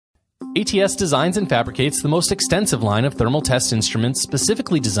ATS designs and fabricates the most extensive line of thermal test instruments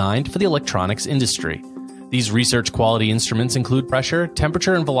specifically designed for the electronics industry. These research quality instruments include pressure,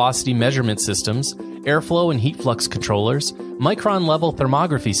 temperature, and velocity measurement systems, airflow and heat flux controllers, Micron-level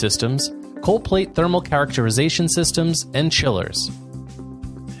thermography systems, cold plate thermal characterization systems, and chillers.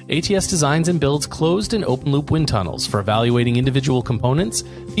 ATS designs and builds closed and open-loop wind tunnels for evaluating individual components,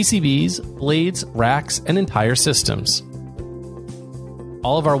 PCBs, blades, racks, and entire systems.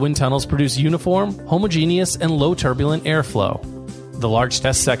 All of our wind tunnels produce uniform, homogeneous, and low-turbulent airflow. The large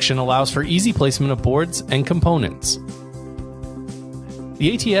test section allows for easy placement of boards and components.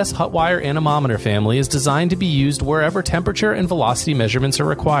 The ATS hot wire anemometer family is designed to be used wherever temperature and velocity measurements are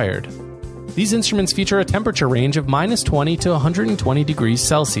required. These instruments feature a temperature range of -20 to 120 degrees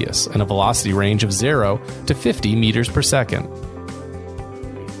Celsius and a velocity range of 0 to 50 meters per second.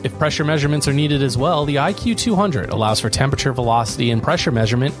 If pressure measurements are needed as well, the IQ200 allows for temperature, velocity, and pressure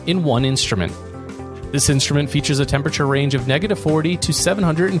measurement in one instrument. This instrument features a temperature range of -40 to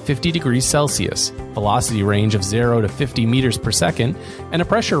 750 degrees Celsius, velocity range of 0 to 50 meters per second, and a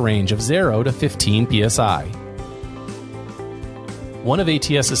pressure range of 0 to 15 psi. One of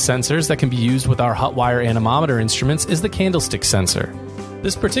ATS's sensors that can be used with our hot wire anemometer instruments is the candlestick sensor.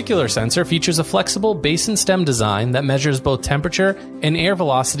 This particular sensor features a flexible base and stem design that measures both temperature and air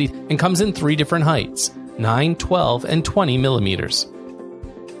velocity and comes in 3 different heights, 9, 12, and 20 millimeters.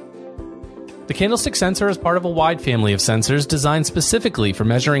 The candlestick sensor is part of a wide family of sensors designed specifically for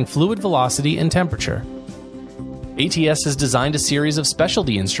measuring fluid velocity and temperature. ATS has designed a series of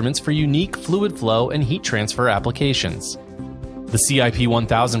specialty instruments for unique fluid flow and heat transfer applications. The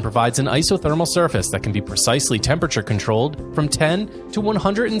CIP1000 provides an isothermal surface that can be precisely temperature controlled from 10 to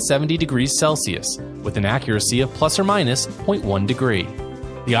 170 degrees Celsius, with an accuracy of plus or minus 0.1 degree.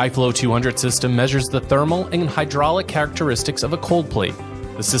 The iFlow200 system measures the thermal and hydraulic characteristics of a cold plate.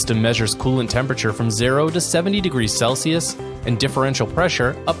 The system measures coolant temperature from 0 to 70 degrees Celsius and differential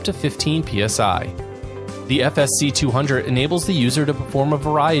pressure up to 15 psi. The FSC200 enables the user to perform a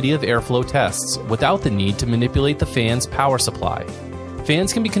variety of airflow tests without the need to manipulate the fan's power supply.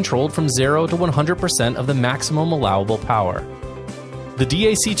 Fans can be controlled from 0 to 100% of the maximum allowable power. The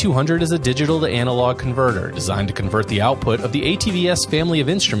DAC200 is a digital to analog converter designed to convert the output of the ATVS family of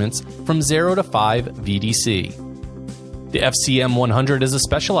instruments from 0 to 5 VDC. The FCM100 is a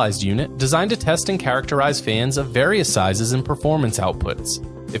specialized unit designed to test and characterize fans of various sizes and performance outputs.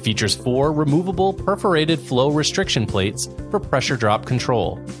 It features 4 removable perforated flow restriction plates for pressure drop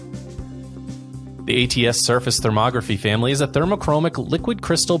control. The ATS Surface Thermography family is a thermochromic liquid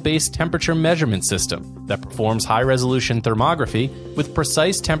crystal-based temperature measurement system that performs high-resolution thermography with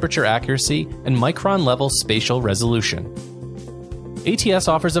precise temperature accuracy and micron-level spatial resolution. ATS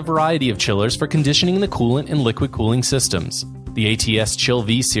offers a variety of chillers for conditioning the coolant and liquid cooling systems. The ATS Chill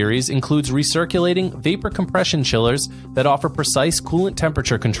V series includes recirculating vapor compression chillers that offer precise coolant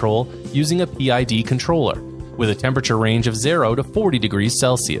temperature control using a PID controller, with a temperature range of 0 to 40 degrees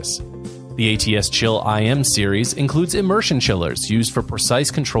Celsius. The ATS Chill IM series includes immersion chillers used for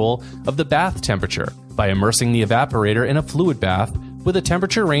precise control of the bath temperature by immersing the evaporator in a fluid bath with a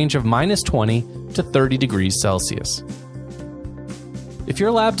temperature range of -20 to 30 degrees Celsius. If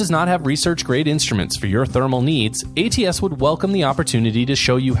your lab does not have research-grade instruments for your thermal needs, ATS would welcome the opportunity to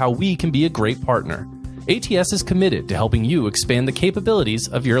show you how we can be a great partner. ATS is committed to helping you expand the capabilities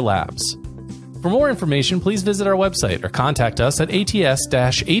of your labs. For more information, please visit our website or contact us at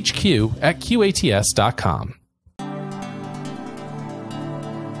ats-hq@qats.com.